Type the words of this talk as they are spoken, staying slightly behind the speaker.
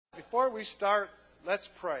Before we start, let's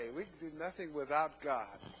pray. We can do nothing without God.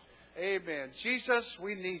 Amen. Jesus,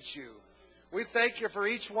 we need you. We thank you for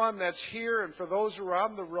each one that's here and for those who are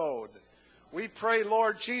on the road. We pray,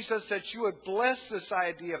 Lord Jesus, that you would bless this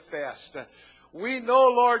Idea Fest. We know,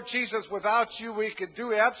 Lord Jesus, without you we could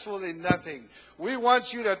do absolutely nothing. We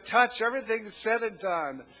want you to touch everything said and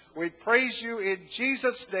done. We praise you in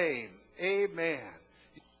Jesus' name. Amen.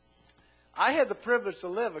 I had the privilege to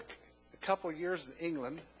live a couple of years in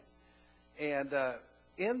England. And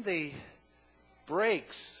in the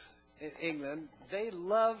breaks in England, they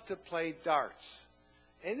love to play darts.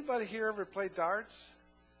 Anybody here ever play darts?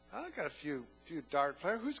 I got a few dart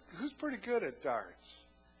players. Who's pretty good at darts?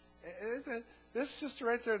 This sister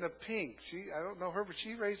right there in the pink, I don't know her, but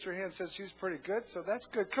she raised her hand and said she's pretty good, so that's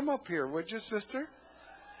good. Come up here, would you, sister?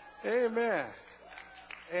 Amen.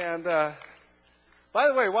 And by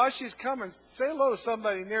the way, while she's coming, say hello to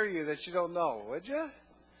somebody near you that you don't know, would you?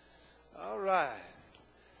 All right.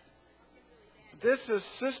 This is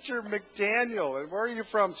Sister McDaniel. And where are you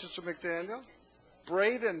from, Sister McDaniel?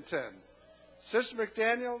 Bradenton. Sister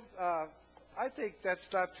McDaniel, I think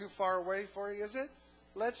that's not too far away for you, is it?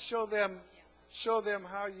 Let's show them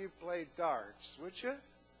how you play darts, would you?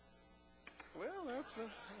 Well,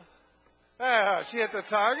 she hit the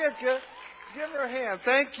target. Give her a hand.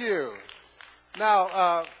 Thank you.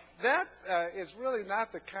 Now, that is really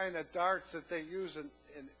not the kind of darts that they use in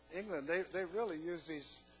England. They really use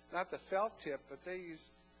these, not the felt tip, but they use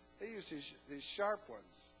these sharp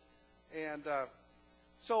ones. And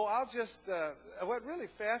so I'll just what really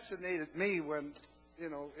fascinated me when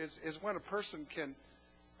is when a person can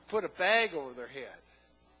put a bag over their head,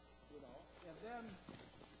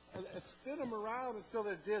 and then spin them around until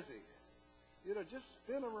they're dizzy. Just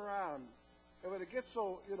spin them around, and when it gets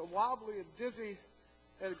so wobbly and dizzy,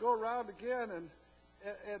 and go around again and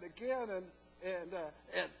again and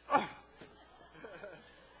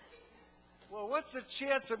well, what's the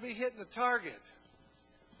chance of me hitting the target?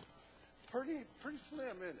 Pretty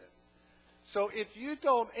slim, isn't it? So if you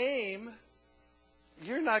don't aim,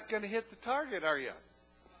 you're not going to hit the target, are you?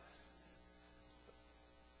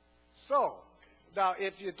 So, now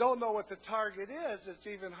if you don't know what the target is, it's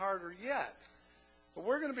even harder yet. But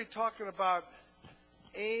we're going to be talking about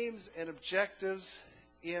aims and objectives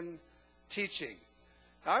in teaching.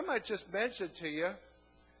 Now, I might just mention to you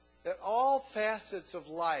that all facets of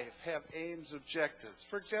life have aims, objectives.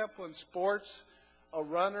 For example, in sports, a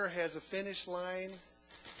runner has a finish line.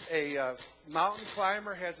 A mountain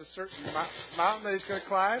climber has a certain mountain that he's going to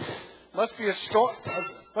climb. Must be a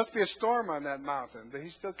storm on that mountain, but he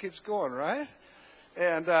still keeps going, right?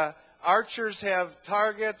 And archers have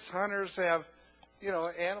targets. Hunters have,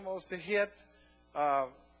 animals to hit.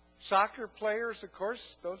 Soccer players, of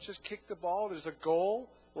course, don't just kick the ball. There's a goal.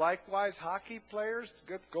 Likewise, hockey players,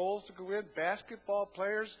 get goals to go in. Basketball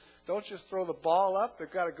players don't just throw the ball up.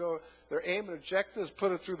 They've got to go. Their aim and objective is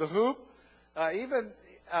put it through the hoop. Even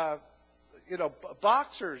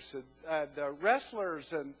boxers and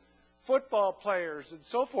wrestlers and football players and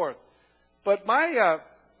so forth. But my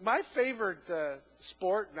favorite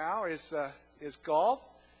sport now is golf,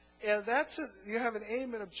 and you have an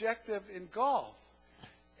aim and objective in golf.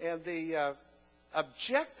 And the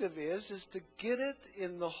objective is to get it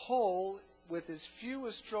in the hole with as few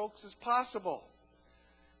strokes as possible.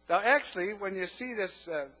 Now, actually, when you see this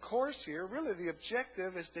course here, really the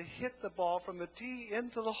objective is to hit the ball from the tee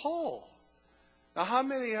into the hole. Now, how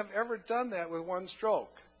many have ever done that with one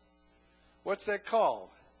stroke? What's that called?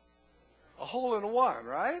 A hole-in-one,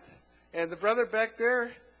 right? And the brother back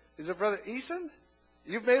there, is it Brother Eason?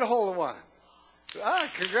 You've made a hole-in-one.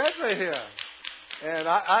 Congratulate him. And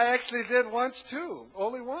I actually did once, too,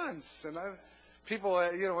 only once. And people,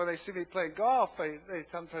 when they see me playing golf, they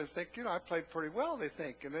sometimes think, I played pretty well, they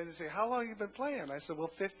think. And then they say, how long have you been playing? I said, well,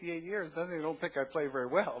 58 years. Then they don't think I play very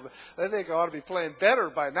well. They think I ought to be playing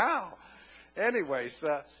better by now. Anyways,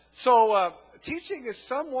 so teaching is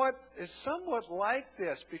somewhat like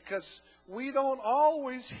this, because we don't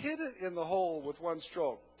always hit it in the hole with one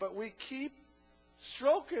stroke, but we keep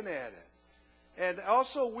stroking at it. And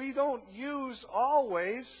also, we don't use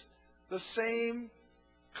always the same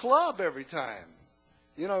club every time.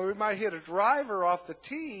 We might hit a driver off the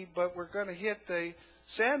tee, but we're going to hit the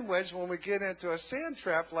sand wedge when we get into a sand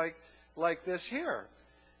trap like this here.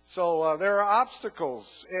 So there are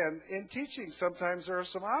obstacles, and in teaching sometimes there are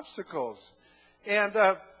some obstacles. And,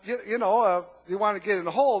 you want to get in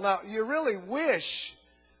the hole. Now, you really wish,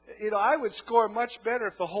 I would score much better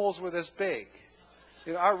if the holes were this big.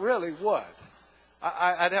 I really would.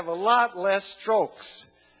 I'd have a lot less strokes.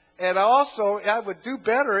 And I would do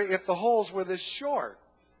better if the holes were this short.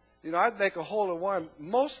 You know, I'd make a hole in one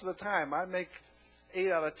most of the time. I'd make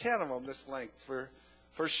 8 out of 10 of them this length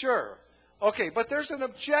for sure. Okay, but there's an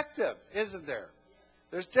objective, isn't there?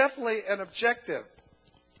 There's definitely an objective.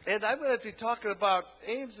 And I'm going to be talking about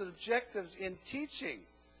aims and objectives in teaching.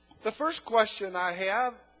 The first question I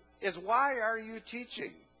have is, why are you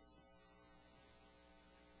teaching?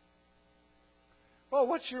 Well,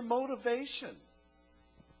 what's your motivation?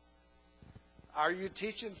 Are you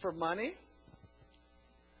teaching for money?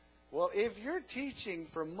 Well, if you're teaching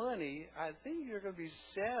for money, I think you're going to be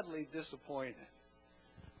sadly disappointed.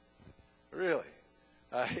 Really.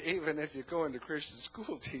 Even if you go into Christian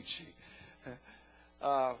school teaching.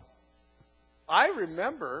 I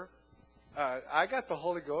remember I got the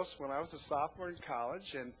Holy Ghost when I was a sophomore in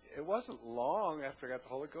college, and it wasn't long after I got the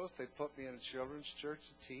Holy Ghost, they put me in a children's church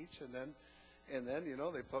to teach, and then you know,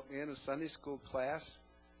 they put me in a Sunday school class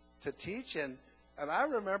to teach, and I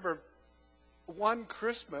remember one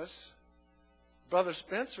Christmas, Brother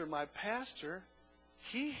Spencer, my pastor,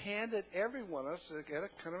 he handed every one of us, at a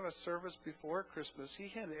kind of a service before Christmas, he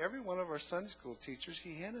handed every one of our Sunday school teachers,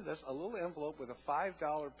 he handed us a little envelope with a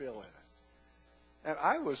 $5 bill in it. And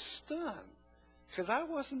I was stunned, because I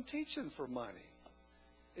wasn't teaching for money.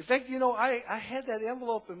 In fact, you know, I had that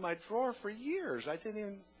envelope in my drawer for years. I didn't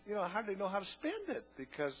even, you know, hardly know how to spend it,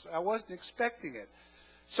 because I wasn't expecting it.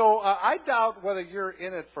 So I doubt whether you're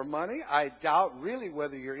in it for money. I doubt really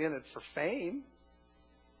whether you're in it for fame.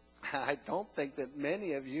 I don't think that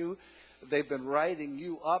many of you, they've been writing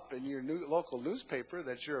you up in your local newspaper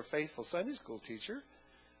that you're a faithful Sunday school teacher.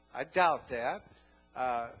 I doubt that.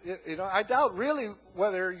 You know, I doubt really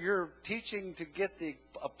whether you're teaching to get the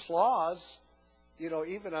applause, you know,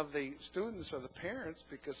 even of the students or the parents,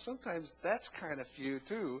 because sometimes that's kind of few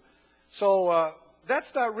too. So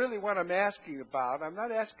that's not really what I'm asking about. I'm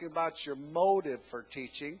not asking about your motive for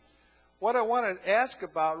teaching. What I want to ask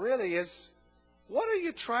about really is, what are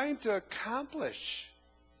you trying to accomplish?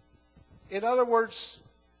 In other words,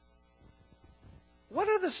 what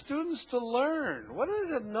are the students to learn? What are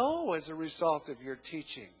they to know as a result of your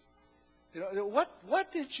teaching? You know,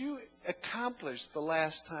 what did you accomplish the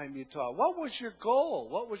last time you taught? What was your goal?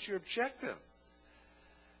 What was your objective?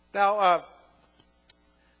 Now,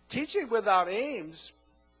 teaching without aims,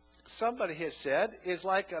 somebody has said, is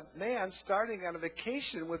like a man starting on a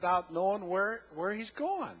vacation without knowing where he's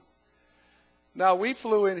going. Now, we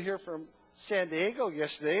flew in here from San Diego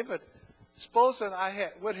yesterday, but supposing I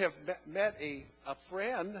would have met a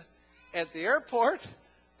friend at the airport,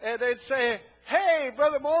 and they'd say, "Hey,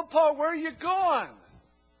 Brother Paul, where are you going?"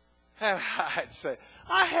 And I'd say,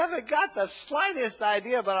 "I haven't got the slightest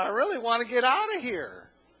idea, but I really want to get out of here."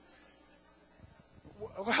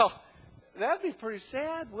 Well, that'd be pretty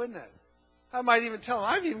sad, wouldn't it? I might even tell them,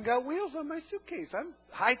 "I've even got wheels on my suitcase. I'm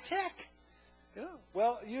high tech." You know,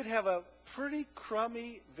 well, you'd have a pretty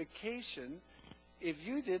crummy vacation if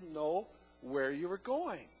you didn't know where you were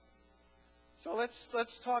going. So let's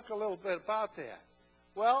talk a little bit about that.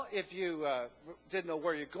 Well, if you didn't know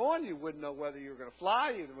where you're going, you wouldn't know whether you were going to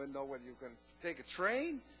fly. You wouldn't know whether you were going to take a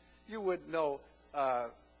train. You wouldn't know,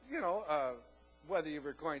 whether you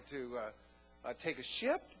were going to take a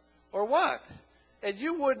ship or what. And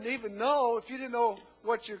you wouldn't even know, if you didn't know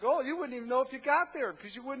what you're going, you wouldn't even know if you got there,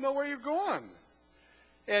 because you wouldn't know where you're going.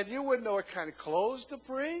 And you wouldn't know what kind of clothes to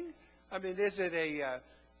bring. I mean, is it a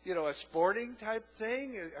sporting type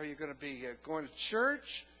thing? Are you going to be going to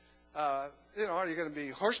church? Are you going to be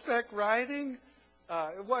horseback riding?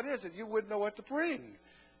 What is it? You wouldn't know what to bring.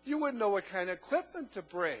 You wouldn't know what kind of equipment to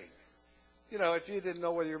bring. You know, if you didn't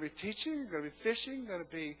know whether you're going to be teaching, you're going to be fishing, going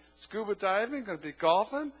to be scuba diving, going to be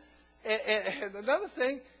golfing. And another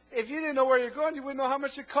thing, if you didn't know where you're going, you wouldn't know how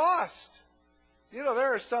much it cost. You know,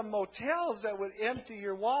 there are some motels that would empty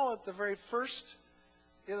your wallet the very first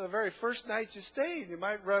night you stayed. You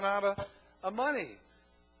might run out of money.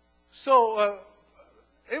 So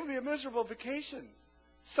it would be a miserable vacation.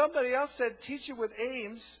 Somebody else said teaching with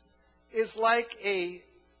aims is like a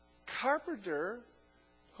carpenter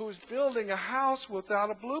who's building a house without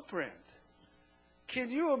a blueprint. Can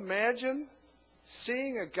you imagine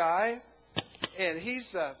seeing a guy and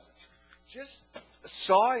he's just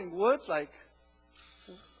sawing wood like,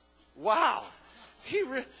 wow, he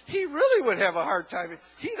really would have a hard time.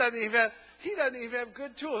 He doesn't even have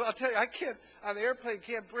good tools. I'll tell you, I can't on the airplane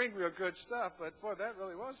can't bring real good stuff. But boy, that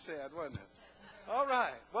really was sad, wasn't it? All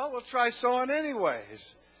right, well, we'll try sawing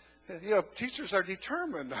anyways. You know, teachers are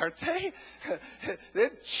determined, aren't they?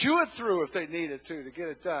 They'd chew it through if they needed to get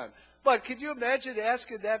it done. But could you imagine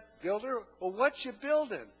asking that builder, "Well, what you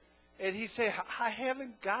building?" And he'd say, "I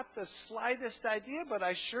haven't got the slightest idea, but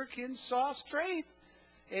I sure can saw straight."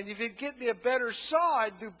 And if you'd get me a better saw,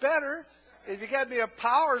 I'd do better. If you got me a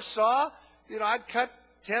power saw, I'd cut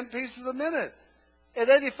 10 pieces a minute. And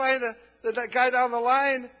then you find the guy down the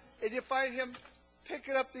line, and you find him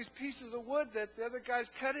picking up these pieces of wood that the other guy's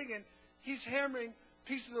cutting, and he's hammering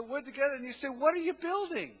pieces of wood together. And you say, "What are you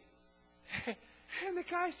building?" And the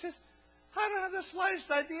guy says, "I don't have the slightest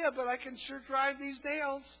idea, but I can sure drive these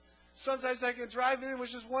nails. Sometimes I can drive in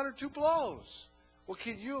with just 1 or 2 blows." Well,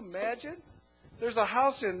 can you imagine? There's a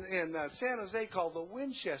house in San Jose called the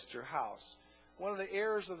Winchester House. One of the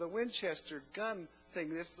heirs of the Winchester gun thing,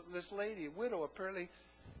 this lady, a widow, apparently,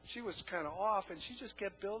 she was kind of off, and she just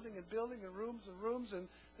kept building and building and rooms, and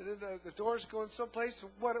the doors going someplace.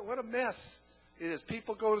 What a mess it is.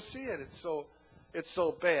 People go to see it. It's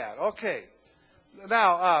so bad. Okay.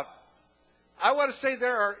 Now, I want to say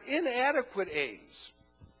there are inadequate aims.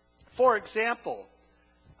 For example,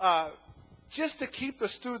 just to keep the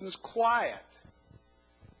students quiet.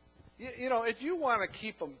 If you want to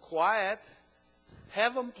keep them quiet,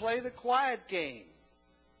 have them play the quiet game.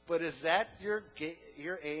 But is that your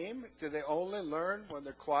aim? Do they only learn when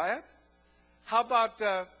they're quiet? How about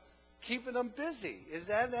keeping them busy? Is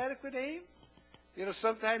that an adequate aim?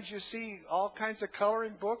 Sometimes you see all kinds of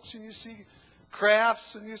coloring books, and you see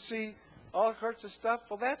crafts, and you see all sorts of stuff.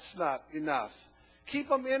 Well, that's not enough. Keep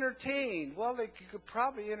them entertained. Well, you could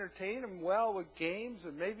probably entertain them well with games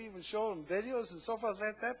and maybe even show them videos and so forth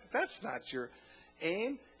like that. But that's not your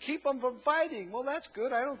aim. Keep them from fighting. Well, that's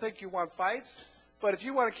good. I don't think you want fights. But if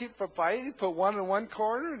you want to keep from fighting, put one in one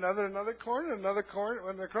corner, another in another corner, another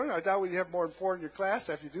corner. I doubt we have more than 4 in your class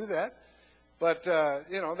if you do that. But,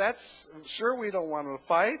 that's sure we don't want them to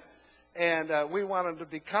fight. And we want them to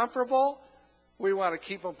be comfortable. We want to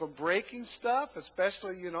keep them from breaking stuff,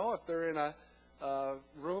 especially, if they're in a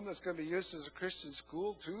room that's going to be used as a Christian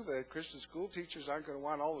school, too. The Christian school teachers aren't going to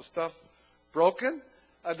want all the stuff broken.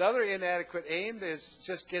 Another inadequate aim is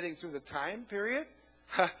just getting through the time period.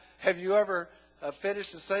 Have you ever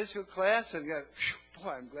finished a Sunday school class and got,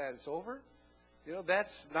 boy, I'm glad it's over?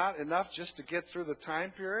 That's not enough just to get through the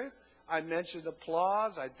time period. I mentioned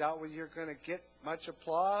applause. I doubt you're going to get much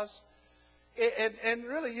applause. And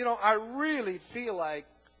really, I really feel like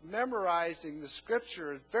memorizing the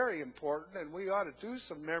Scripture is very important, and we ought to do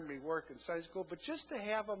some memory work in Sunday school, but just to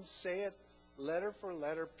have them say it letter for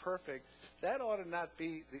letter perfect, that ought to not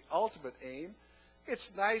be the ultimate aim.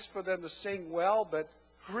 It's nice for them to sing well, but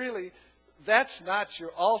really, that's not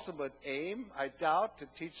your ultimate aim, I doubt, to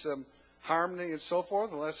teach them harmony and so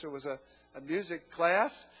forth, unless it was a music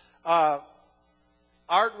class. Artwork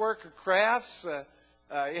or crafts,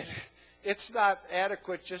 it's not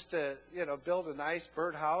adequate just to, build a nice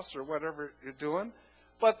birdhouse or whatever you're doing.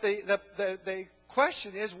 But the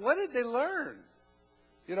question is, what did they learn?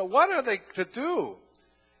 What are they to do?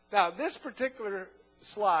 Now, this particular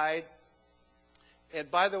slide, and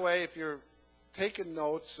by the way, if you're taking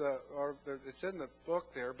notes, it's in the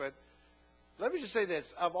book there, but let me just say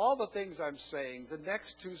this. Of all the things I'm saying, the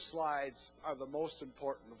next 2 slides are the most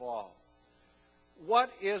important of all.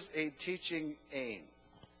 What is a teaching aim?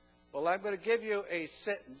 Well, I'm going to give you a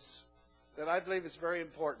sentence that I believe is very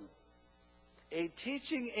important. A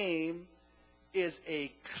teaching aim is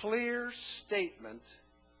a clear statement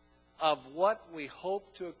of what we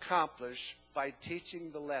hope to accomplish by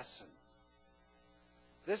teaching the lesson.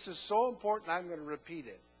 This is so important, I'm going to repeat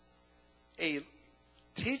it. A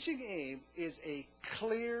teaching aim is a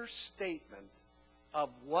clear statement of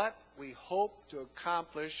what we hope to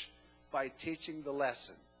accomplish by teaching the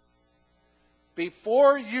lesson.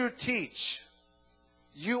 Before you teach,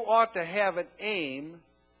 you ought to have an aim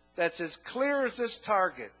that's as clear as this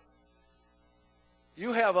target.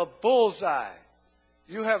 You have a bullseye.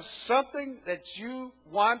 You have something that you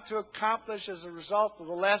want to accomplish as a result of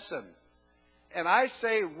the lesson. And I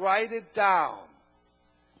say, write it down.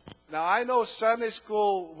 Now, I know Sunday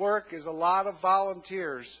school work is a lot of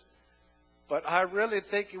volunteers, but I really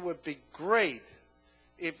think it would be great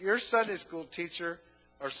if your Sunday school teacher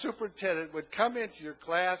or superintendent would come into your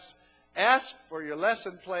class, ask for your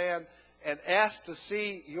lesson plan, and ask to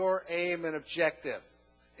see your aim and objective.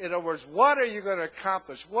 In other words, what are you going to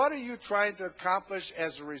accomplish? What are you trying to accomplish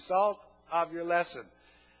as a result of your lesson?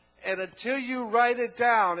 And until you write it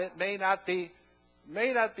down, it may not be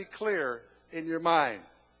clear in your mind.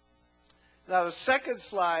 Now, the second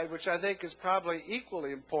slide, which I think is probably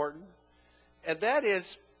equally important, and that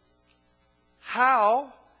is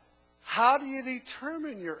how do you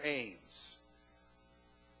determine your aims?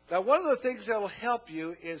 Now, one of the things that will help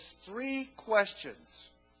you is 3 questions.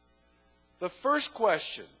 The first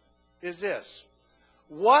question is this: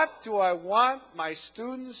 what do I want my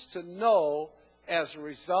students to know as a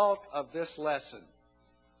result of this lesson?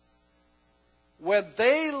 when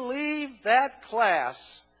they leave that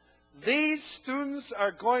class, these students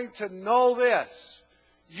are going to know this.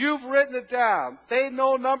 You've written it down. They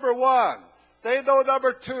know number 1. They know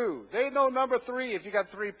number 2. They know number 3 if you got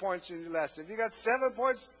 3 points in your lesson. If you got 7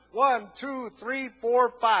 points, 1, 2, 3, 4,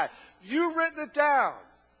 5. You've written it down.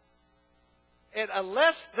 And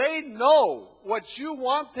unless they know what you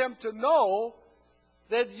want them to know,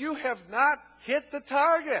 then you have not hit the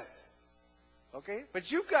target. Okay?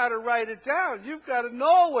 But you've got to write it down. You've got to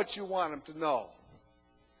know what you want them to know.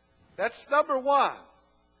 That's number 1.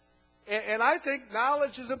 And I think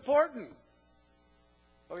knowledge is important.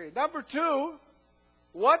 Okay, number 2,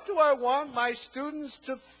 what do I want my students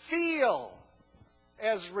to feel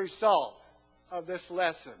as a result of this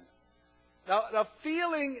lesson? Now,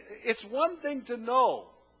 feeling, it's one thing to know,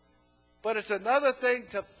 but it's another thing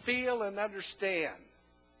to feel and understand.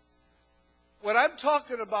 What I'm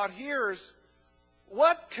talking about here is,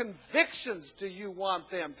 what convictions do you want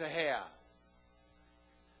them to have?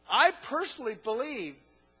 I personally believe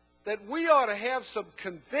that we ought to have some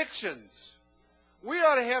convictions. We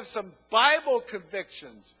ought to have some Bible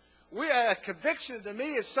convictions. A conviction to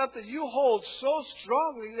me is something you hold so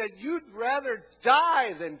strongly that you'd rather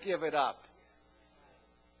die than give it up.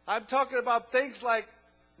 I'm talking about things like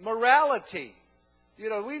morality. You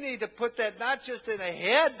know, we need to put that not just in a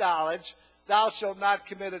head knowledge, thou shalt not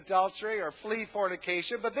commit adultery or flee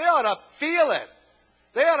fornication, but they ought to feel it.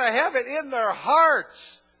 They ought to have it in their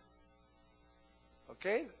hearts.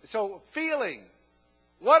 Okay? So, feeling.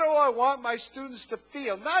 What do I want my students to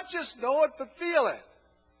feel? Not just know it, but feel it.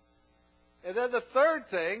 And then the third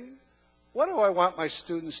thing, what do I want my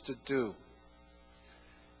students to do?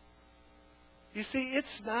 You see,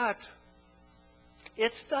 it's not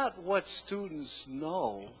what students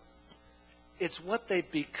know. It's what they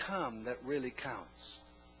become that really counts.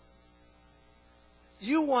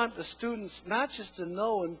 You want the students not just to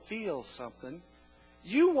know and feel something.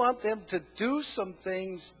 You want them to do some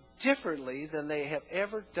things differently than they have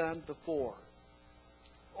ever done before.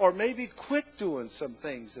 Or maybe quit doing some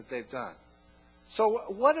things that they've done. So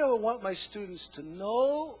what do I want my students to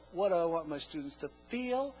know? What do I want my students to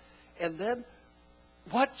feel? And then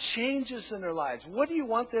what changes in their lives? What do you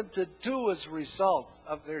want them to do as a result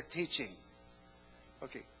of their teaching?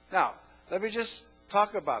 Okay, now, let me just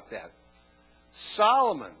talk about that.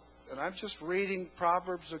 Solomon, and I'm just reading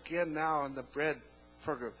Proverbs again now in the bread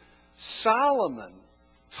program. Solomon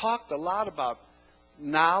talked a lot about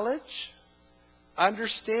knowledge,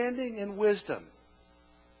 understanding, and wisdom.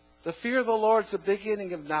 The fear of the Lord is the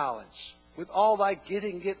beginning of knowledge. With all thy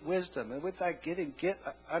getting, get wisdom. And with thy getting, get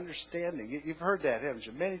understanding. You've heard that, haven't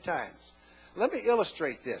you? Many times. Let me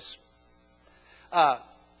illustrate this.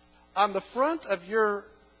 On the front of your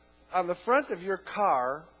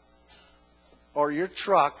car or your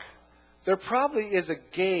truck, there probably is a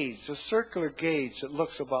gauge, a circular gauge that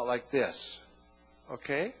looks about like this.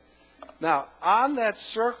 Okay? Now, on that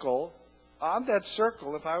circle,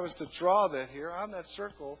 if I was to draw that here, on that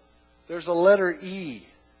circle, there's a letter E.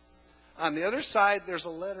 On the other side, there's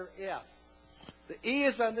a letter F. The E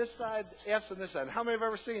is on this side, the F's on this side. How many have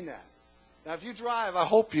ever seen that? Now, if you drive, I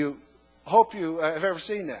hope you have ever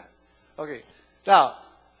seen that. Okay. Now,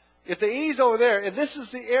 if the E's over there, and this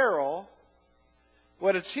is the arrow,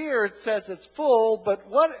 when it's here, it says it's full, but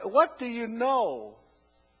what do you know?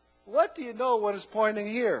 What do you know when it's pointing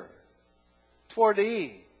here? Toward the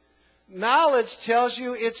E. Knowledge tells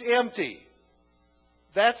you it's empty.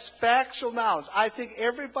 That's factual knowledge. I think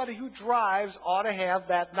everybody who drives ought to have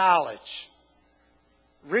that knowledge.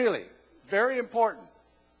 Really. Very important.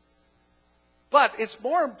 But it's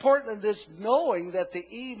more important than this knowing that the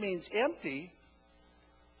E means empty.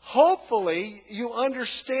 Hopefully, you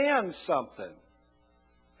understand something.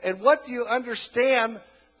 And what do you understand?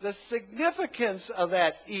 The significance of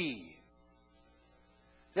that E.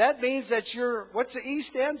 That means that what's the E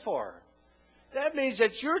stand for? That means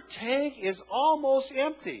that your tank is almost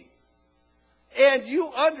empty. And you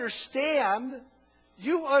understand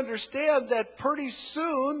that pretty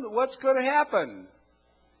soon what's going to happen?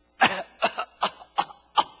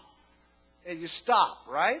 And you stop,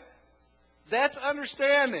 right? That's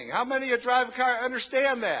understanding. How many of you drive a car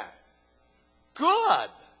understand that? Good.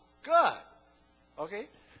 Good. Okay?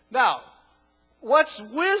 Now, what's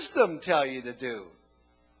wisdom tell you to do?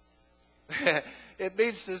 It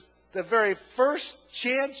means this, the very first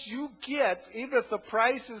chance you get, even if the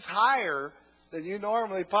price is higher than you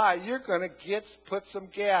normally buy, you're going to put some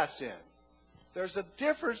gas in. There's a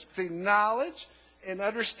difference between knowledge and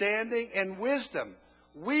understanding and wisdom.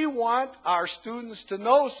 We want our students to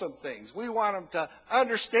know some things. We want them to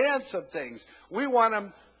understand some things. We want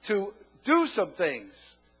them to do some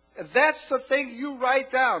things. That's the thing you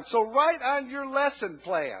write down. So write on your lesson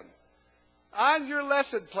plan. On your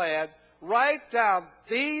lesson plan, write down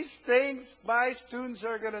these things my students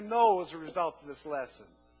are going to know as a result of this lesson.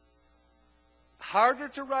 Harder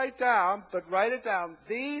to write down, but write it down.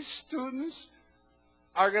 These students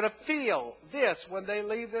are going to feel this when they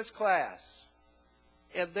leave this class.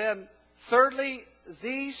 And then, thirdly,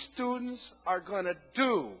 these students are going to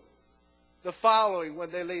do the following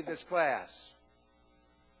when they leave this class.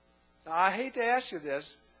 Now, I hate to ask you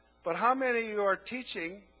this, but how many of you are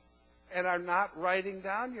teaching and are not writing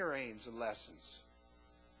down your aims and lessons?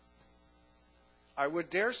 I would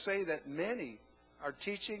dare say that many are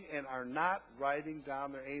teaching and are not writing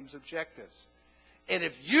down their aims and objectives. And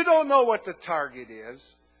if you don't know what the target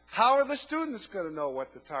is, how are the students going to know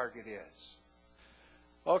what the target is?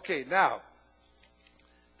 Okay, now,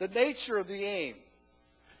 the nature of the aim.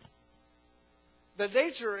 The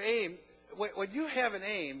nature of aim, when you have an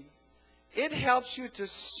aim, it helps you to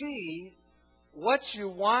see what you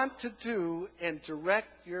want to do and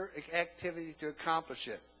direct your activity to accomplish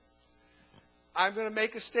it. I'm going to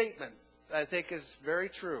make a statement that I think is very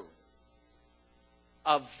true.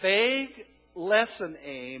 A vague lesson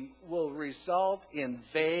aim will result in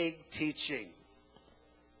vague teaching.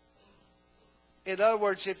 In other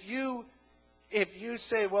words, if you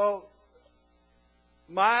say, well,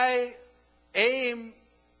 my aim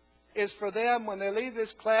is for them when they leave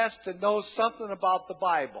this class to know something about the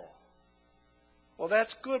Bible. Well,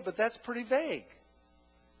 that's good, but that's pretty vague.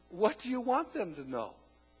 What do you want them to know?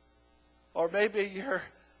 Or maybe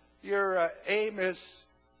your aim is,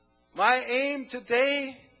 my aim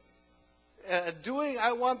today,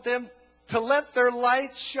 I want them to let their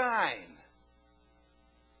light shine.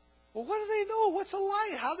 Well, what do they know? What's a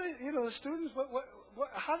light? How the students,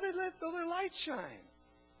 how do they know their light shine?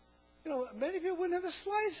 Many people wouldn't have the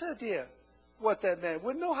slightest idea what that meant.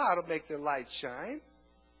 Wouldn't know how to make their light shine.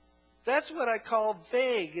 That's what I call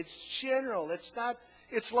vague. It's general. It's not.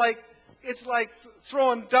 It's like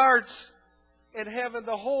throwing darts and having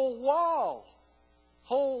the whole wall,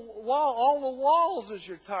 all the walls as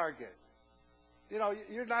your target.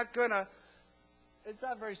 You're not gonna. It's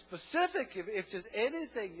not very specific if just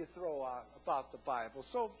anything you throw out about the Bible.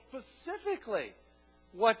 So specifically,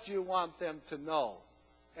 what do you want them to know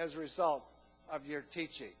as a result of your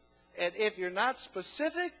teaching? And if you're not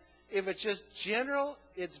specific, if it's just general,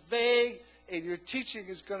 it's vague, and your teaching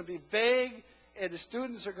is going to be vague, and the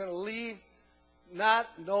students are going to leave not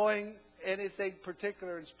knowing anything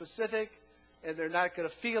particular and specific, and they're not going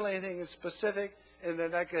to feel anything in specific, and they're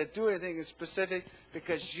not going to do anything in specific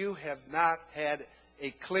because you have not had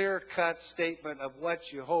a clear-cut statement of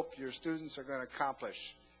what you hope your students are going to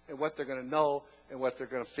accomplish and what they're going to know and what they're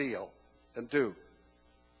going to feel and do.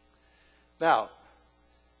 Now,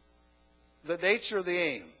 the nature of the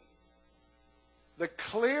aim. The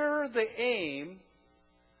clearer the aim,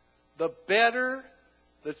 the better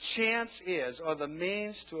the chance is, or the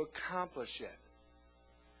means to accomplish it.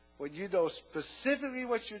 When you know specifically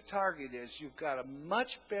what your target is, you've got a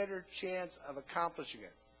much better chance of accomplishing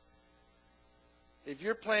it. If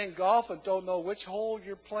you're playing golf and don't know which hole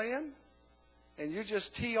you're playing, and you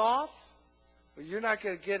just tee off, well, you're not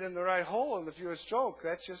going to get in the right hole in the fewest stroke.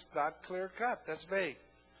 That's just not clear-cut. That's vague.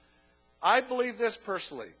 I believe this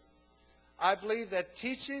personally. I believe that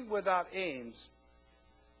teaching without aims,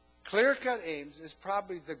 clear-cut aims, is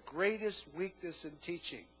probably the greatest weakness in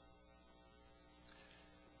teaching.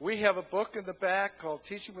 We have a book in the back called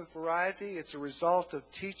Teaching with Variety. It's a result of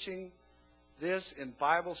teaching this in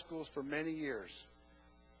Bible schools for many years.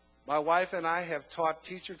 My wife and I have taught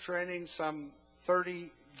teacher training some 30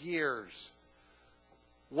 years.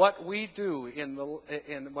 What we do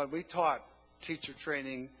when we taught teacher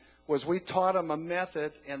training was we taught them a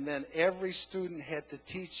method, and then every student had to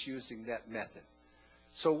teach using that method.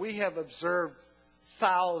 So we have observed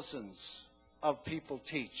thousands of people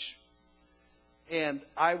teach. And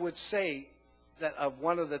I would say that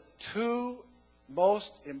one of the two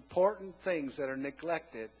most important things that are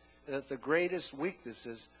neglected, that the greatest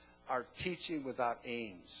weaknesses, are teaching without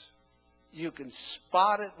aims. You can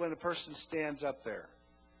spot it when a person stands up there,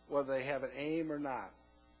 whether they have an aim or not.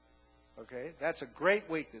 Okay? That's a great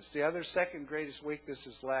weakness. The other second greatest weakness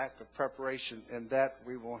is lack of preparation, and that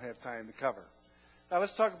we won't have time to cover. Now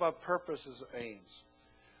let's talk about purposes of aims.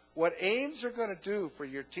 What aims are going to do for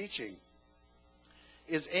your teaching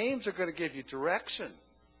is aims are going to give you direction.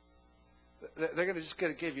 They're just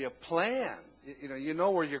going to give you a plan. You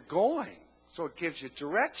know where you're going, so it gives you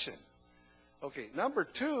direction. Okay, number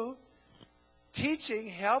two, teaching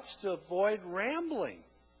helps to avoid rambling.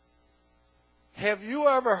 Have you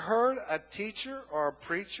ever heard a teacher or a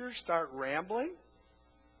preacher start rambling?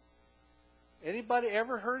 Anybody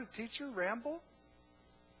ever heard a teacher ramble?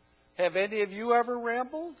 Have any of you ever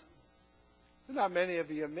rambled? Not many of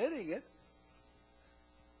you admitting it.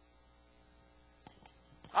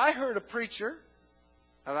 I heard a preacher,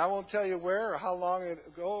 and I won't tell you where or how long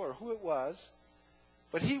ago or who it was,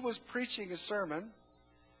 but he was preaching a sermon,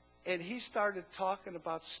 and he started talking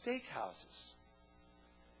about steakhouses.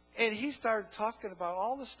 And he started talking about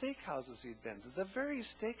all the steakhouses he'd been to, the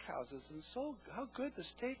various steakhouses, and so how good the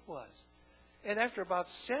steak was. And after about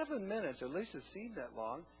 7 minutes, at least it seemed that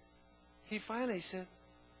long, he finally said,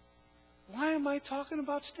 "Why am I talking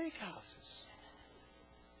about steakhouses?"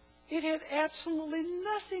 It had absolutely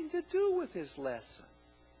nothing to do with his lesson.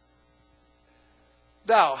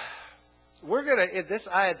 Now, we're going to, in this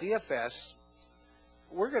Idea Fest,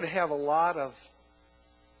 we're going to have a lot of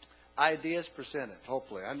ideas presented,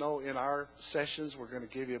 hopefully. I know in our sessions we're going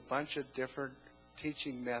to give you a bunch of different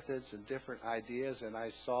teaching methods and different ideas, and I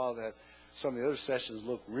saw that some of the other sessions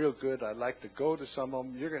look real good. I'd like to go to some of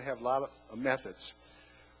them. You're going to have a lot of methods.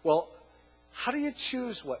 Well, how do you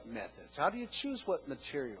choose what methods? How do you choose what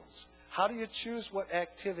materials? How do you choose what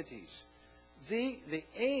activities? The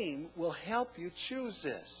aim will help you choose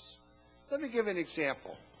this. Let me give you an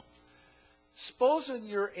example. Supposing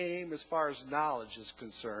your aim as far as knowledge is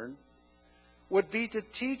concerned would be to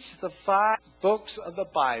teach the 5 books of the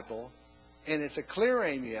Bible, and it's a clear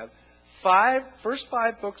aim you have, first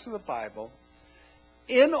 5 books of the Bible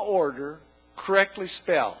in order, correctly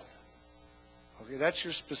spelled. Okay, that's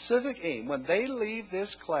your specific aim. When they leave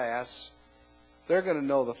this class, they're going to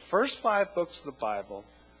know the first 5 books of the Bible,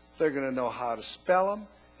 they're going to know how to spell them,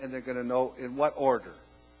 and they're going to know in what order.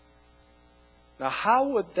 Now, how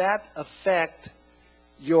would that affect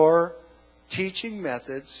your teaching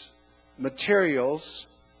methods, materials,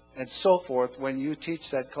 and so forth when you teach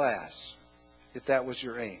that class, if that was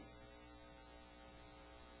your aim?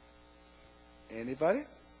 Anybody?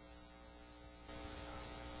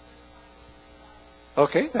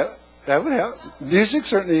 Okay, that would help. Music,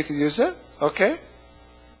 certainly you can use it. Okay.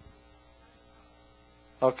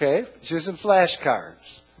 Okay, it's using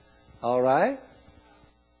flashcards. All right.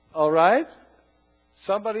 All right.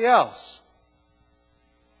 Somebody else.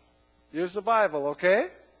 Use the Bible, okay?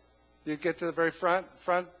 You get to the very front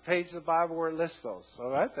page of the Bible where it lists those. All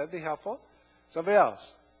right, that'd be helpful. Somebody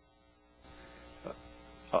else.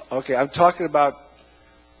 Okay, I'm talking about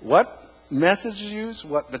what methods you use,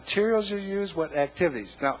 what materials you use, what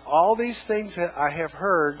activities. Now, all these things that I have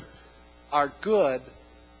heard are good,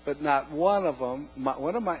 but not one of them.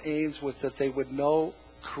 One of my aims was that they would know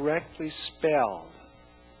correctly spelled.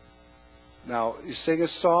 Now, you sing a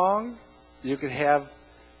song, you could have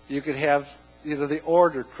the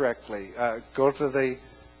order correctly. Go to the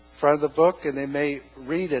front of the book, and they may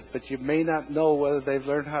read it, but you may not know whether they've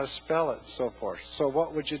learned how to spell it, and so forth. So,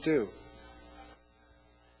 what would you do?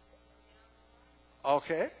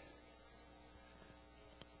 Okay.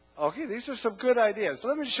 Okay, these are some good ideas.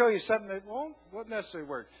 Let me show you something that won't necessarily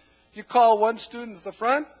work. You call one student at the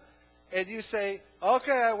front, and you say,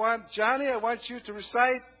 "Okay, Johnny, I want you to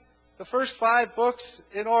recite the first 5 books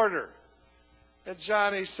in order." And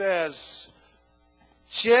Johnny says,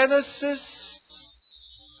 Genesis,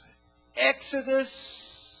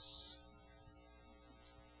 Exodus,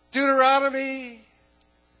 Deuteronomy,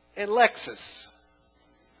 and Lexus.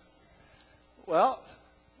 Well,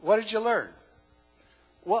 what did you learn?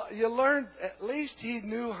 Well, you learned at least he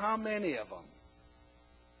knew how many of them.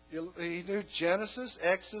 He knew Genesis,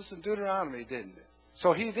 Exodus, and Deuteronomy, didn't he?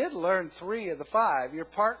 So he did learn 3 of the 5. You're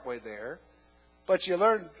partway there. But you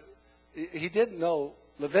learned, he didn't know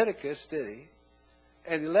Leviticus, did he?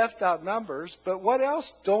 And he left out Numbers. But what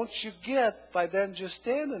else don't you get by them just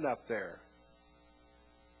standing up there?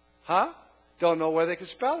 Huh? Don't know whether they can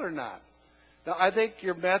spell or not. Now, I think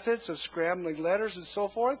your methods of scrambling letters and so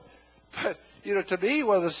forth, but, to me,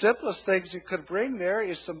 one of the simplest things you could bring there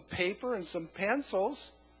is some paper and some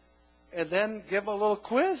pencils, and then give them a little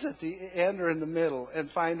quiz at the end or in the middle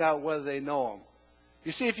and find out whether they know them.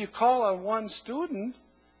 You see, if you call on one student,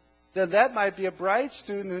 then that might be a bright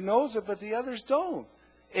student who knows it, but the others don't.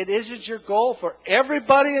 It isn't your goal for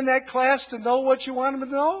everybody in that class to know what you want them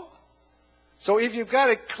to know. So if you've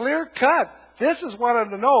got a clear cut, this is what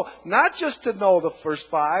I'm to know, not just to know the first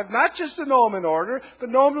 5, not just to know them in order, but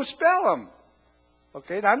know them to spell them.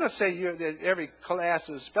 Okay, now I'm not saying that every class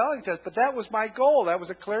is a spelling test, but that was my goal. That was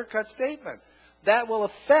a clear-cut statement. That will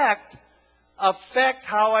affect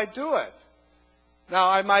how I do it. Now,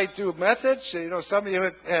 I might do methods. Some of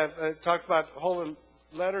you have talked about holding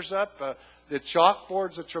letters up. The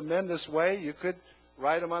chalkboard's a tremendous way. You could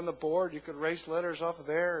write them on the board. You could erase letters off of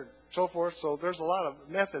there and so forth. So there's a lot of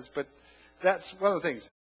methods, but that's one of the things.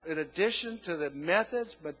 in addition to the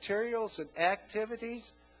methods, materials, and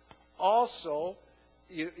activities, also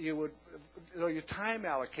your time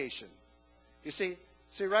allocation. You see,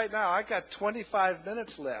 right now I got 25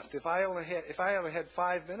 minutes left. If I only had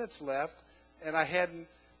 5 minutes left, and I hadn't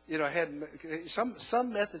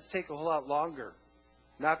some methods take a whole lot longer.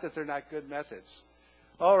 Not that they're not good methods.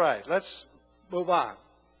 All right, let's move on.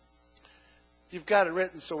 You've got it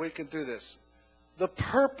written so we can do this. The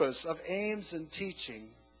purpose of aims in teaching.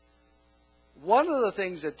 One of the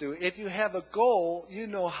things that do, if you have a goal, you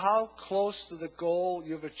know how close to the goal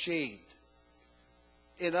you've achieved.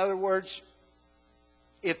 In other words,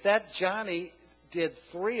 if that Johnny did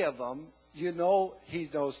 3 of them, you know he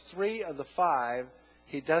knows 3 of the 5.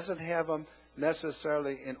 He doesn't have them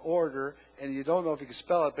necessarily in order, and you don't know if you can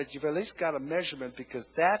spell it, but you've at least got a measurement because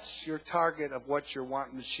that's your target of what you're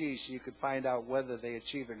wanting to achieve, so you can find out whether they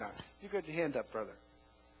achieve it or not. You got your hand up, brother.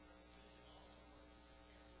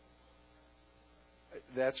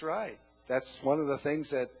 That's right. That's one of the things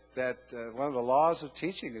that one of the laws of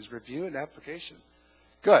teaching is review and application.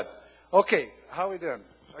 Good. Okay, how are we doing?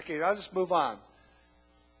 Okay, I'll just move on.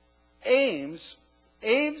 Aims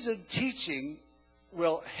in teaching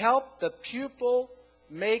will help the pupil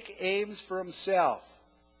make aims for himself.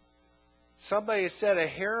 Somebody said a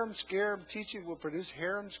harem-scarum teaching will produce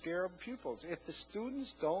harem-scarum pupils. If the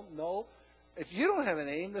students don't know, if you don't have an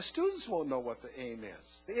aim, the students won't know what the aim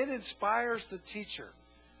is. It inspires the teacher.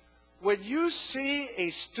 When you see a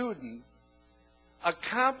student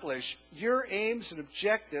accomplish your aims and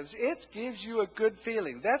objectives, it gives you a good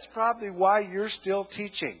feeling. That's probably why you're still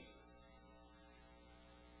teaching.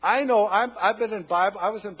 I know I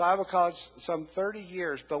was in Bible college some 30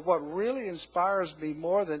 years, but what really inspires me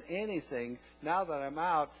more than anything now that I'm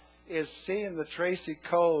out is seeing the Tracy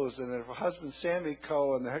Coes and her husband Sammy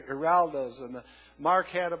Coe and the Geraldos and the Mark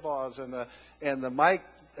Hannibals and the Mike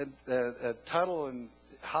Tuttle and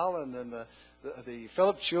Holland and the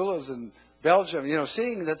Philip Chulas in Belgium,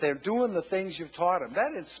 seeing that they're doing the things you've taught them.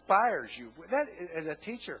 That inspires you. That as a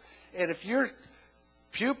teacher. And if your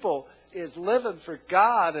pupil is living for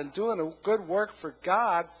God and doing a good work for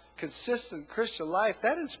God, consistent Christian life,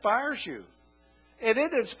 that inspires you. And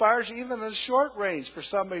it inspires you even in short range for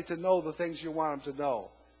somebody to know the things you want them to know.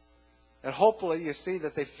 And hopefully you see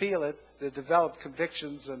that they feel it, they develop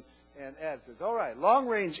convictions and attitudes. All right,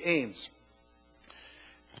 long-range aims.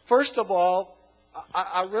 First of all,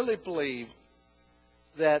 I really believe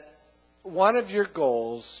that one of your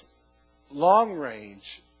goals, long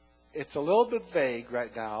range, it's a little bit vague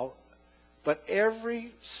right now, but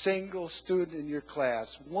every single student in your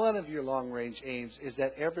class, one of your long-range aims is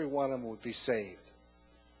that every one of them would be saved.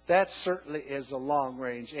 That certainly is a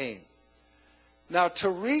long-range aim. Now, to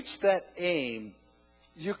reach that aim,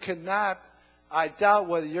 you cannot, I doubt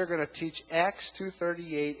whether you're going to teach Acts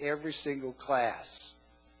 2:38 every single class.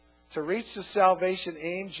 To reach the salvation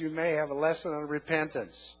aims, you may have a lesson on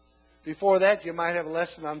repentance. Before that, you might have a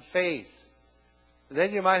lesson on faith.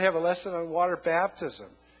 Then you might have a lesson on water baptism.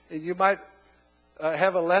 And you might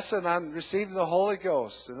have a lesson on receiving the Holy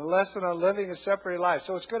Ghost and a lesson on living a separated life.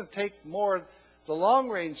 So it's going to take more. The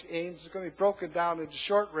long-range aims is going to be broken down into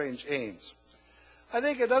short-range aims. I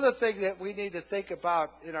think another thing that we need to think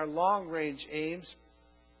about in our long-range aims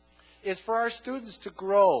is for our students to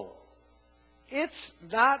grow. It's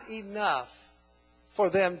not enough for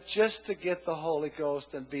them just to get the Holy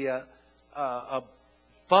Ghost and be a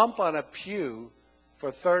bump on a pew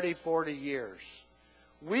for 30, 40 years.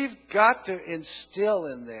 We've got to instill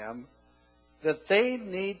in them that they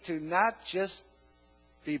need to not just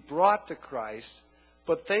be brought to Christ,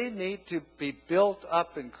 but they need to be built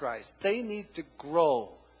up in Christ. They need to grow.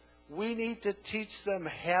 We need to teach them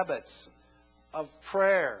habits of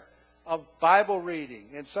prayer, of Bible reading,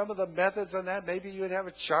 and some of the methods on that. Maybe you would have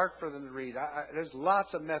a chart for them to read. There's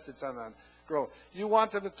lots of methods on that. Grow. You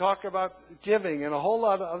want them to talk about giving and a whole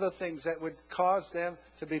lot of other things that would cause them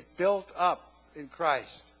to be built up in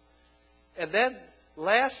Christ. And then,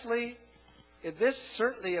 lastly, this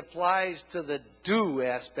certainly applies to the do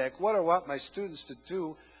aspect. What I want my students to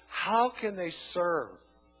do, how can they serve?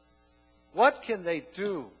 What can they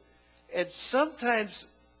do? And sometimes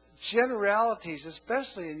generalities,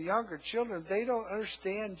 especially in younger children, they don't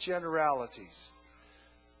understand generalities.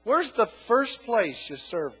 Where's the first place you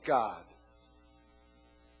serve God?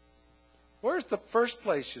 Where's the first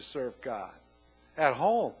place you serve God? At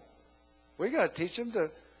home. We got to teach them to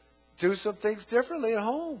do some things differently at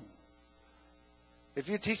home. If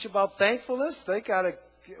you teach about thankfulness,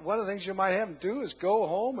 one of the things you might have them do is go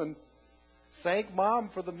home and thank Mom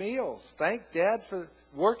for the meals, thank Dad for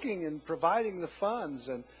working and providing the funds,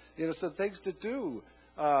 and some things to do.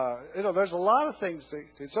 There's a lot of things they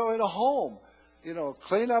do. So in a home,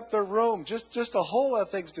 clean up their room, just a whole lot of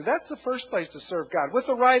things to do. That's the first place to serve God, with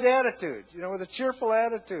the right attitude, with a cheerful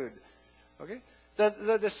attitude. Okay?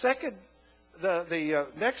 The second, the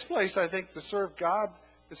next place I think to serve God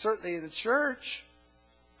is certainly in the church.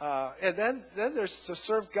 And then there's to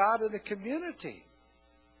serve God in the community.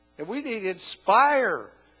 And we need to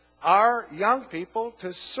inspire our young people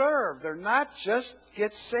to serve. They're not just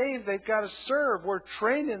get saved, they've got to serve. We're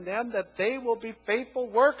training them that they will be faithful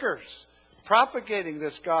workers, propagating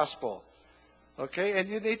this gospel. Okay, and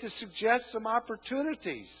you need to suggest some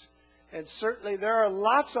opportunities. And certainly there are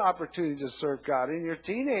lots of opportunities to serve God. In your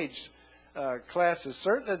teenage classes,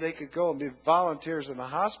 certainly they could go and be volunteers in the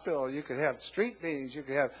hospital. You could have street meetings. You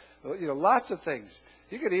could have lots of things.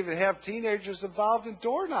 You could even have teenagers involved in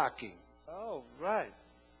door knocking. Oh, right.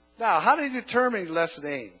 Now, how do you determine lesson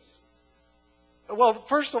aims? Well,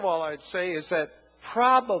 first of all, I'd say is that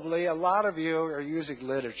probably a lot of you are using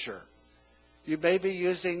literature. You may be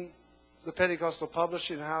using the Pentecostal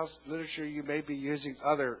Publishing House literature. You may be using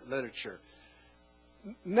other literature.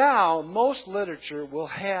 Now, most literature will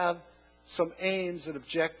have some aims and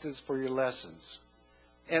objectives for your lessons.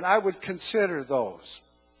 And I would consider those.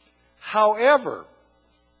 However,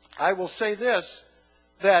 I will say this,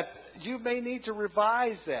 that you may need to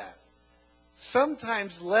revise that.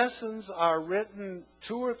 Sometimes lessons are written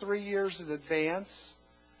 2 or 3 years in advance.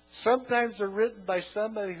 Sometimes they're written by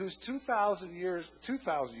somebody who's 2,000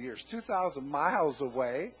 miles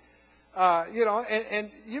away.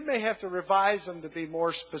 And you may have to revise them to be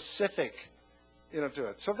more specific, to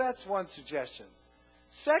it. So that's one suggestion.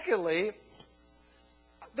 Secondly,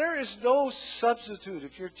 there is no substitute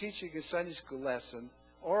if you're teaching a Sunday school lesson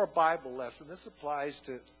or a Bible lesson. This applies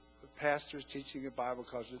to pastors teaching a Bible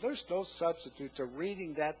college. There's no substitute to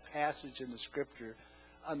reading that passage in the Scripture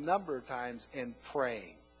a number of times and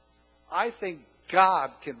praying. I think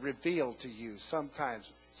God can reveal to you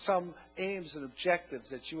sometimes some aims and objectives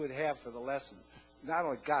that you would have for the lesson. Not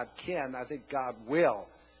only God can, I think God will,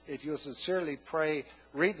 if you'll sincerely pray,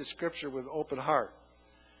 read the Scripture with an open heart.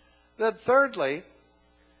 Then thirdly,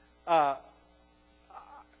 I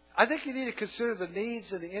think you need to consider the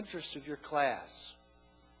needs and the interests of your class.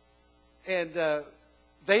 And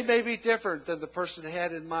they may be different than the person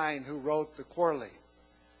had in mind who wrote the quarterly.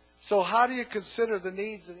 So how do you consider the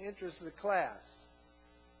needs and interests of the class?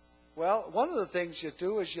 Well, one of the things you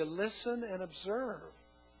do is you listen and observe.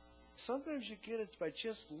 Sometimes you get it by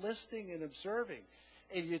just listening and observing.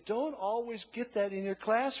 And you don't always get that in your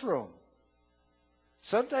classroom.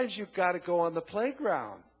 Sometimes you've got to go on the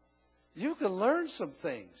playground. You can learn some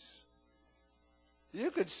things.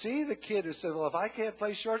 You could see the kid who said, well, if I can't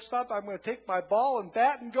play shortstop, I'm going to take my ball and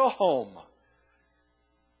bat and go home.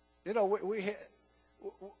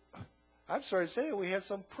 I'm sorry to say it, we have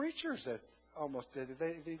some preachers that almost did it.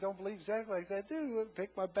 If you don't believe exactly like that,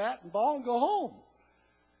 take my bat and ball and go home.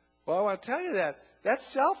 Well, I want to tell you that's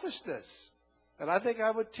selfishness. And I think I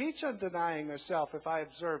would teach on denying myself if I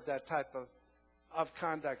observed that type of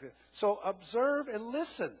conduct. So observe and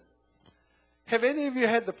listen. Have any of you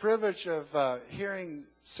had the privilege of hearing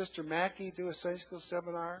Sister Mackey do a Sunday school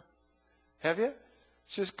seminar? Have you?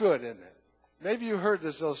 She's good, isn't it? Maybe you heard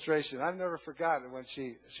this illustration. I've never forgotten when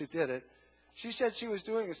she did it. She said she was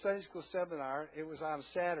doing a Sunday school seminar. It was on a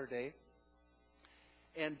Saturday.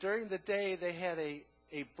 And during the day, they had a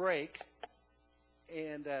break.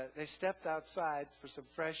 And they stepped outside for some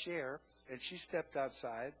fresh air. And she stepped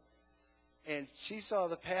outside. And she saw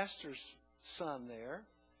the pastor's son there.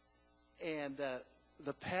 And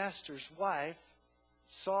the pastor's wife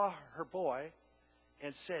saw her boy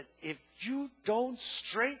and said, if you don't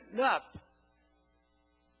straighten up,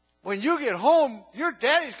 when you get home, your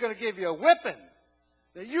daddy's going to give you a whipping.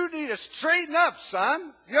 Now, you need to straighten up,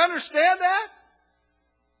 son. You understand that?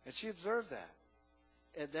 And she observed that.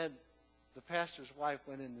 And then the pastor's wife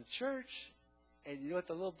went into church, and you know what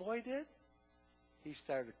the little boy did? He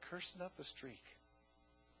started cursing up a streak.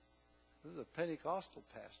 This is a Pentecostal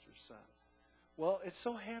pastor's son. Well, it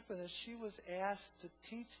so happened that she was asked to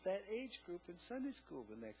teach that age group in Sunday school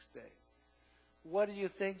the next day. What do you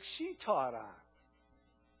think she taught on?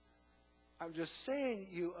 I'm just saying,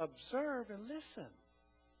 you observe and listen.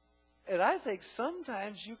 And I think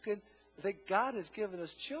sometimes I think God has given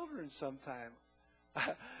us children sometime.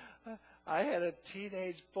 I had a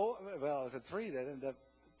teenage boy, well, I had 3 that ended up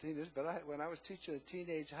teenagers, but when I was teaching a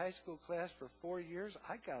teenage high school class for 4 years,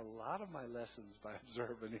 I got a lot of my lessons by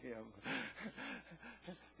observing him.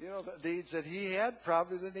 The needs that he had,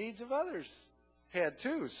 probably the needs of others had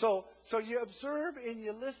too. So you observe and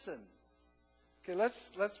you listen. Okay,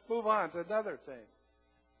 let's move on to another thing.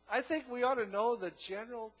 I think we ought to know the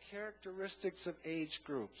general characteristics of age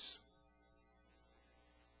groups.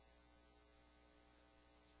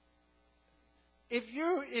 If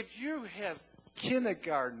you have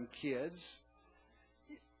kindergarten kids,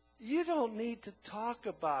 you don't need to talk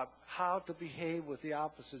about how to behave with the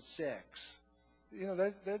opposite sex. You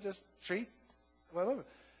know, they just treat whatever.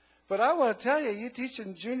 But I want to tell you, you teach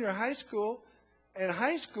in junior high school and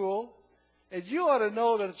high school, and you ought to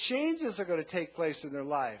know that changes are going to take place in their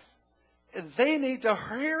life. And they need to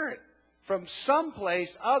hear it from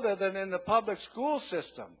someplace other than in the public school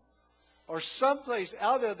system or someplace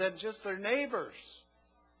other than just their neighbors.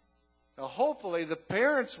 Now, hopefully the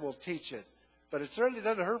parents will teach it, but it certainly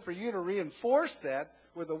doesn't hurt for you to reinforce that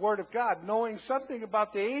with the Word of God, knowing something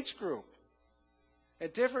about the age group.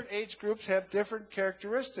 And different age groups have different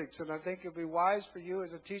characteristics, and I think it would be wise for you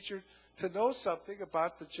as a teacher to know something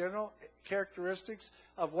about the general characteristics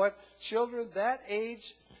of what children that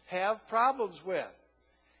age have problems with.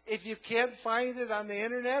 If you can't find it on the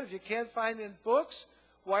internet, if you can't find it in books,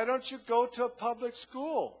 why don't you go to a public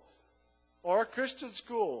school or a Christian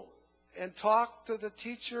school and talk to the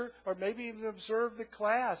teacher or maybe even observe the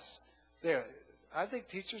class there? I think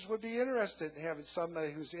teachers would be interested in having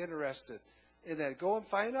somebody who's interested in that. Go and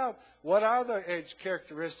find out what are the age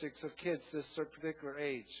characteristics of kids this particular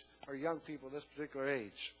age or young people this particular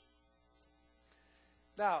age.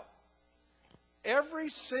 Now, every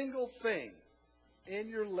single thing in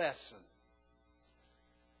your lesson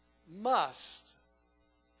must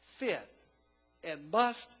fit and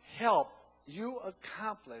must help you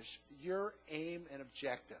accomplish your aim and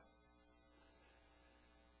objective.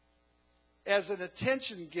 As an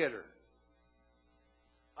attention getter,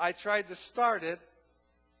 I tried to start it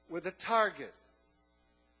with a target.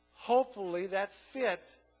 Hopefully that fit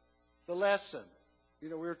the lesson. You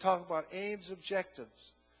know, we were talking about aims,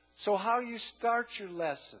 objectives. So how you start your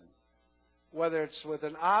lesson, whether it's with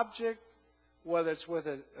an object, whether it's with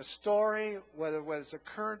a story, whether it's a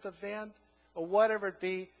current event, or whatever it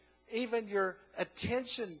be, even your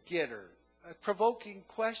attention getter, a provoking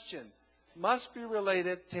question, must be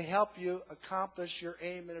related to help you accomplish your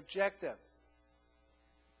aim and objective.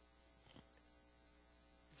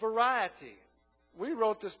 Variety. We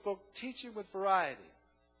wrote this book, Teaching with Variety.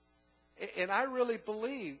 And I really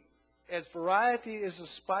believe, as variety is a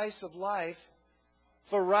spice of life,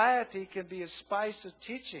 variety can be a spice of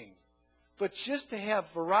teaching. But just to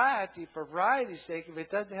have variety for variety's sake, if it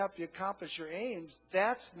doesn't help you accomplish your aims,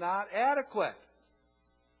 that's not adequate.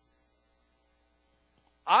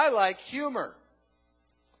 I like humor.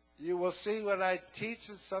 You will see when I teach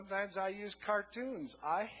that sometimes I use cartoons.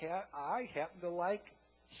 I happen to like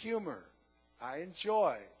humor. I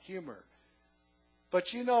enjoy humor.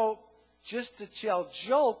 But you know, just to tell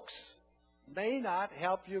jokes may not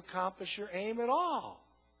help you accomplish your aim at all.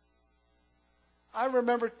 I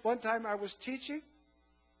remember one time I was teaching,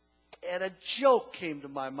 and a joke came to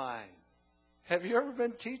my mind. Have you ever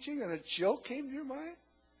been teaching and a joke came to your mind?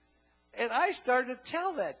 And I started to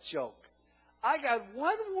tell that joke. I got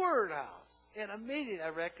one word out, and immediately I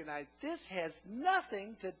recognized this has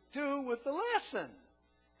nothing to do with the lesson.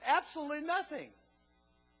 Absolutely nothing.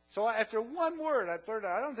 So after one word, I blurted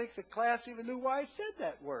out, I don't think the class even knew why I said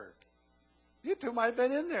that word. You two might have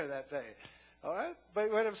been in there that day. All right?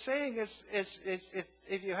 But what I'm saying is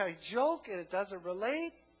if you have a joke and it doesn't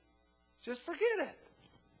relate, just forget it.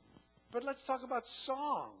 But let's talk about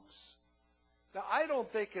songs. Now, I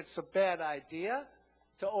don't think it's a bad idea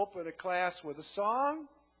to open a class with a song.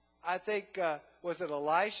 I think, was it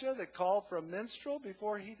Elisha that called for a minstrel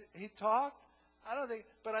before he talked?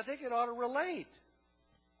 But I think it ought to relate.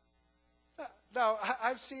 Now,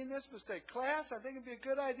 I've seen this mistake. Class, I think it would be a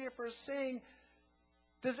good idea for us saying,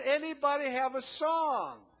 does anybody have a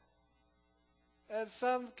song? And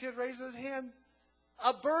some kid raises his hand,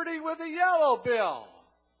 a birdie with a yellow bill.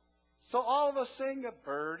 So all of us sing a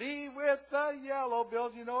birdie with a yellow bill.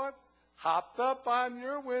 Do you know it? Hopped up on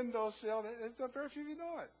your windowsill. Very few of you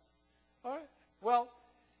know it. All right. Well,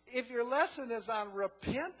 if your lesson is on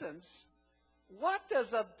repentance, what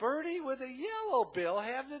does a birdie with a yellow bill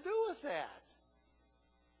have to do with that?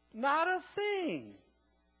 Not a thing.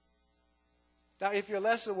 Now, if your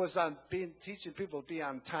lesson was on teaching people to be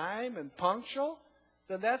on time and punctual,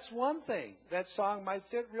 then that's one thing. That song might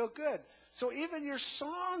fit real good. So even your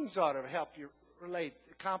songs ought to help you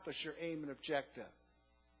accomplish your aim and objective.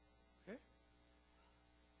 Okay?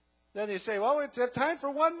 Then you say, well, we have time for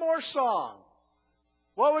one more song.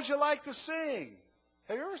 What would you like to sing?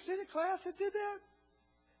 Have you ever seen a class that did that?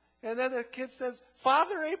 And then the kid says,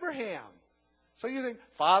 Father Abraham. So you think,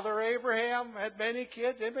 Father Abraham had many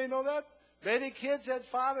kids. Anybody know that? Many kids had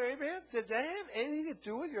Father Abraham. Did that have anything to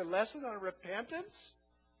do with your lesson on repentance?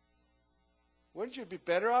 Wouldn't you be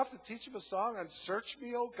better off to teach them a song on Search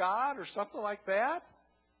Me, O God, or something like that?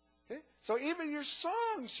 Okay? So even your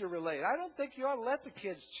songs should relate. I don't think you ought to let the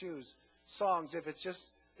kids choose songs if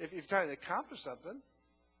you're trying to accomplish something.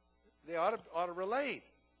 They ought to relate.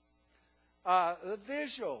 The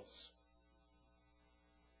visuals.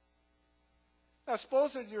 Now,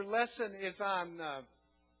 suppose that your lesson is on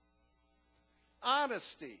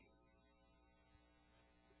honesty.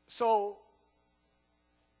 So,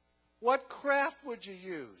 what craft would you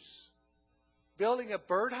use? Building a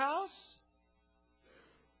birdhouse?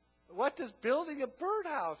 What does building a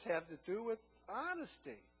birdhouse have to do with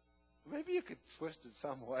honesty? Maybe you could twist it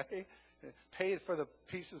some way, pay for the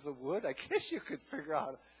pieces of wood. I guess you could figure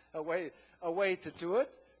out a way to do it.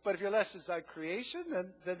 But if your lesson's on creation,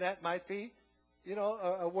 then that might be,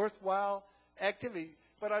 a worthwhile activity.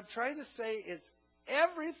 But I'm trying to say is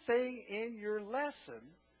everything in your lesson,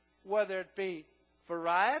 whether it be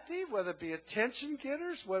variety, whether it be attention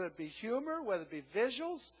getters, whether it be humor, whether it be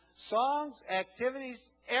visuals, songs,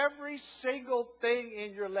 activities, every single thing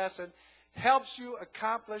in your lesson helps you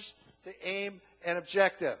accomplish the aim and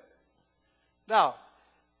objective. Now,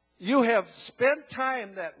 you have spent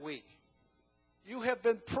time that week. You have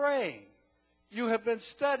been praying. You have been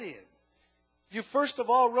studying. You first of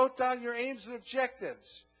all wrote down your aims and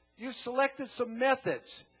objectives. You selected some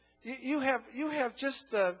methods. You have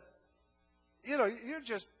just, you're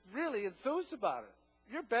just really enthused about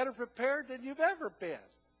it. You're better prepared than you've ever been.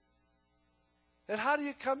 And how do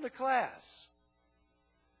you come to class?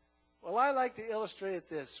 Well, I like to illustrate it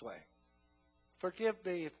this way. Forgive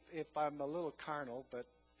me if I'm a little carnal, but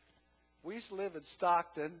we used to live in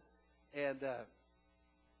Stockton, and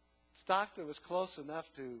Stockton was close enough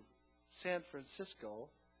to San Francisco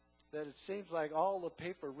that it seems like all the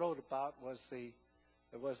paper wrote about was the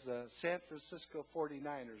San Francisco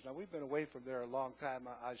 49ers. Now, we've been away from there a long time.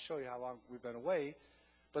 I'll show you how long we've been away.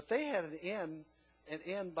 But they had an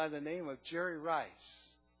inn by the name of Jerry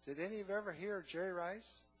Rice. Did any of you ever hear of Jerry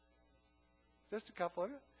Rice? Just a couple of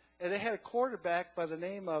you. And they had a quarterback by the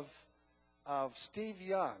name of Steve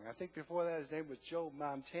Young. I think before that his name was Joe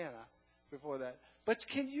Montana before that. But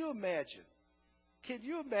can you imagine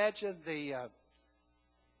the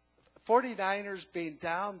 49ers being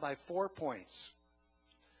down by 4 points?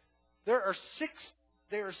 There are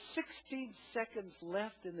 16 seconds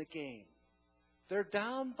left in the game. They're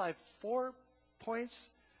down by 4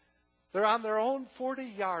 points. They're on their own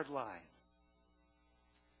 40-yard line.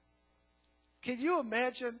 Can you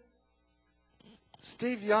imagine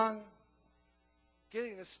Steve Young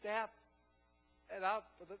getting the snap and out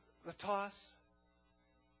for the toss?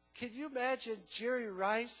 Can you imagine Jerry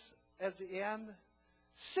Rice as the end?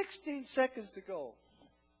 16 seconds to go.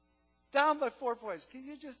 Down by 4 points. Can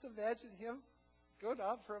you just imagine him go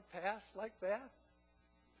down for a pass like that?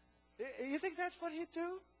 You think that's what he'd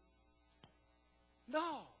do?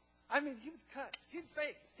 No. I mean, he would cut. He'd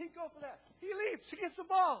fake. He'd go for that. He leaps. He gets the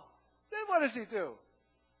ball. Then what does he do?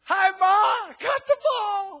 Hi, Ma! Got the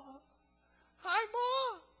ball! Hi,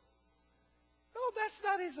 Ma! No, that's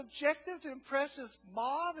not his objective, to impress his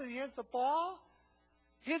Ma that he has the ball.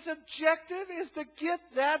 His objective is to get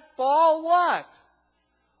that ball what?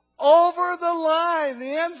 Over the line,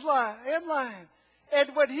 the end line.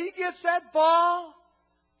 And when he gets that ball,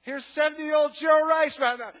 here's 70-year-old Joe Rice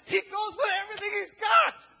right now. He goes with everything he's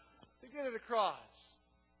got to get it across.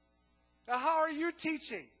 Now, how are you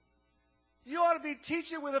teaching? You ought to be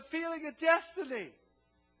teaching with a feeling of destiny.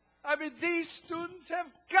 I mean, these students have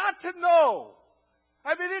got to know.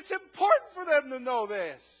 I mean, it's important for them to know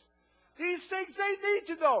this. These things they need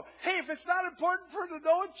to know. Hey, if it's not important for them to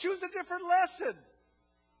know it, choose a different lesson.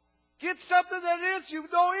 Get something that is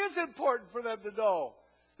important for them to know,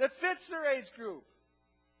 that fits their age group.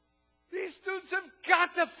 These students have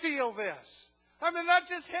got to feel this. I mean, not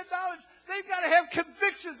just head knowledge. They've got to have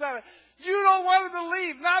convictions on it. You don't want them to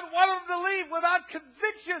leave, not want them to leave without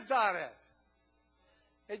convictions on it.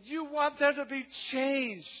 And you want them to be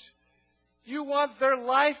changed. You want their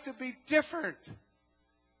life to be different.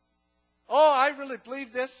 Oh, I really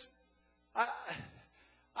believe this. I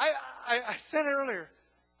said earlier,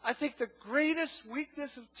 I think the greatest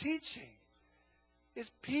weakness of teaching is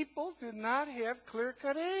people do not have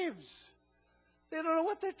clear-cut aims. They don't know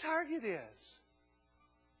what their target is.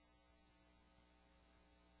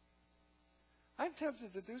 I'm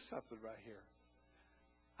tempted to do something right here.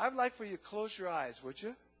 I'd like for you to close your eyes, would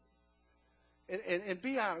you? And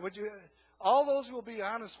be honest. Would you? All those who will be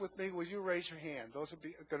honest with me, will you raise your hand? Those who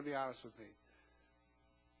are going to be honest with me.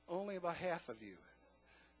 Only about half of you.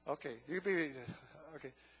 Okay.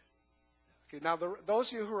 Okay. Okay, now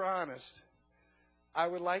those of you who are honest, I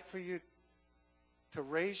would like for you to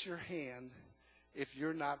raise your hand if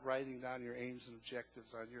you're not writing down your aims and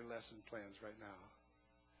objectives on your lesson plans right now.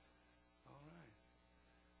 All right.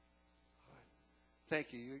 All right.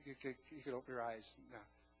 Thank you. You can open your eyes now.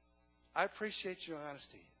 I appreciate your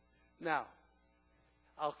honesty. Now,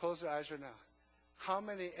 I'll close your eyes right now. How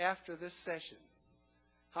many after this session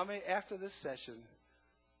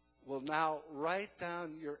will now write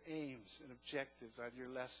down your aims and objectives on your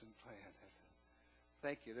lesson plan?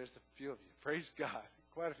 Thank you. There's a few of you. Praise God.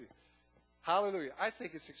 Quite a few. Hallelujah. I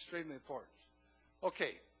think it's extremely important.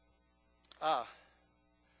 Okay.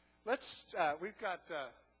 We've got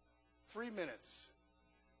 3 minutes.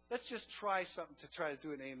 Let's just try something to try to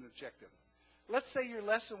do an aim and objective. Let's say your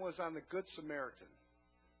lesson was on the Good Samaritan,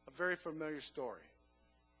 a very familiar story.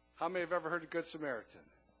 How many have ever heard of Good Samaritan?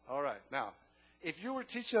 All right. Now, if you were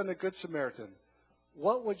teaching on the Good Samaritan,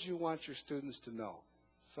 what would you want your students to know?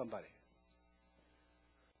 Somebody.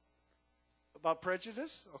 About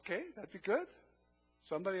prejudice? Okay, that'd be good.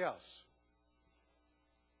 Somebody else.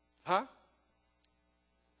 Huh?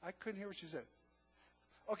 I couldn't hear what you said.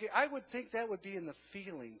 Okay, I would think that would be in the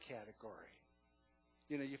feeling category.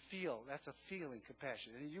 You know, you feel, that's a feeling,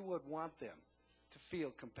 compassion. And you would want them to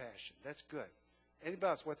feel compassion. That's good. Anybody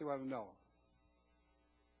else, what do you want to know?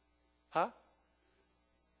 Huh?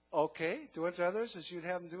 Okay, do unto others as you'd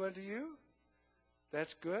have them do unto you.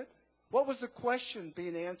 That's good. What was the question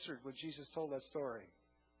being answered when Jesus told that story?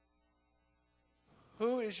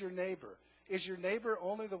 Who is your neighbor? Is your neighbor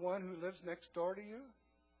only the one who lives next door to you?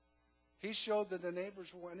 He showed that the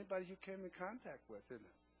neighbors were anybody you came in contact with, didn't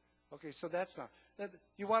it? Okay, so that's not.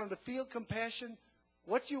 You want them to feel compassion.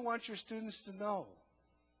 What do you want your students to know?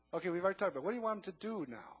 Okay, we've already talked about it. What do you want them to do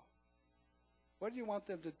now? What do you want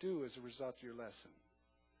them to do as a result of your lesson?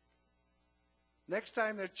 Next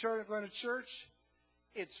time they're going to church,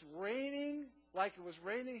 it's raining like it was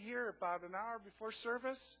raining here about an hour before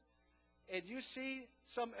service, and you see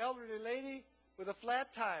some elderly lady with a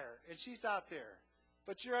flat tire, and she's out there.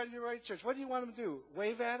 But you're on your way to church. What do you want them to do?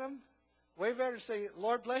 Wave at them? Wave at her and say,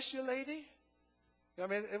 Lord bless you, lady? I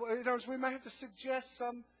mean, we might have to suggest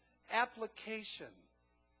some application.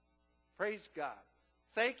 Praise God.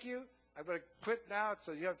 Thank you. I'm going to quit now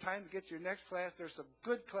so you have time to get to your next class. There's some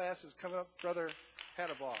good classes coming up. Brother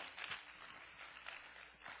Hannibal.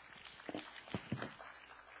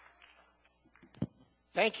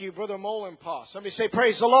 Thank you, Brother Molenpaw. Somebody say,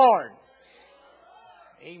 praise the Lord.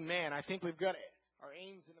 Amen. I think we've got our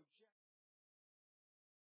aims and objectives.